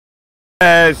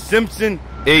As Simpson,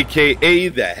 aka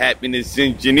the Happiness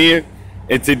Engineer,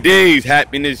 and today's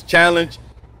happiness challenge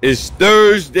is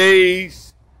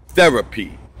Thursday's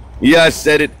therapy. Yeah, I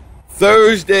said it.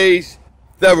 Thursday's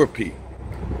therapy.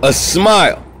 A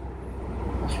smile.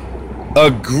 A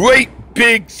great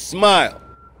big smile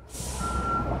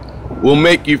will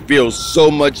make you feel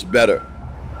so much better.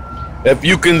 If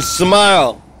you can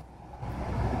smile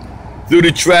through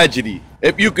the tragedy,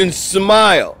 if you can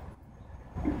smile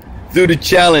through the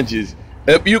challenges,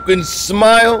 if you can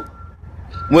smile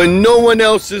when no one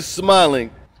else is smiling,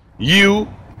 you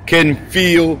can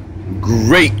feel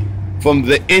great from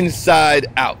the inside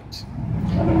out.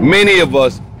 Many of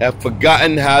us have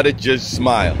forgotten how to just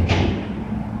smile.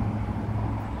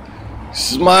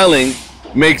 Smiling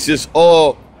makes us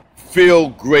all feel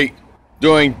great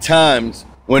during times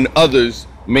when others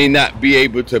may not be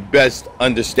able to best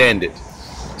understand it.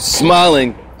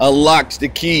 Smiling unlocks the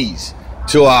keys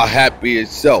to our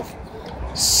happiest self.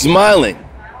 Smiling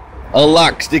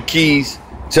unlocks the keys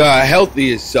to our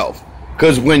healthiest self.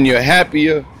 Because when you're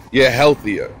happier, you're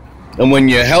healthier. And when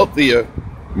you're healthier,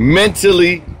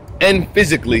 mentally and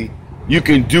physically, you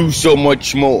can do so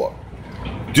much more.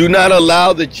 Do not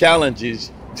allow the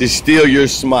challenges to steal your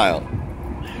smile.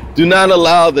 Do not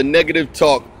allow the negative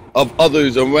talk of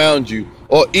others around you,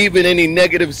 or even any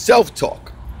negative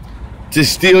self-talk, to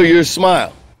steal your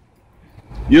smile.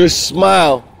 Your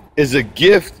smile is a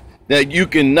gift that you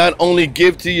can not only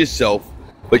give to yourself,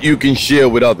 but you can share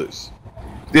with others.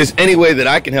 If there's any way that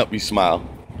I can help you smile,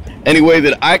 any way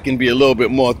that I can be a little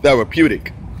bit more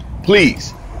therapeutic,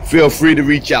 please feel free to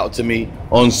reach out to me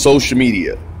on social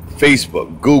media,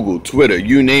 Facebook, Google, Twitter,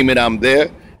 you name it, I'm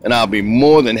there, and I'll be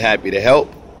more than happy to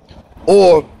help.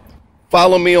 Or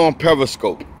follow me on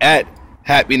Periscope at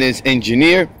Happiness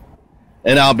Engineer,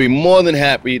 and I'll be more than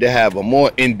happy to have a more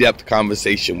in-depth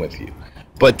conversation with you.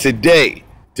 But today,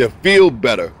 to feel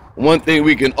better, one thing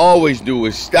we can always do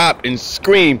is stop and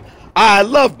scream, I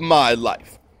love my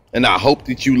life, and I hope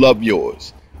that you love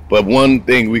yours. But one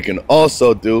thing we can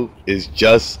also do is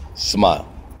just smile.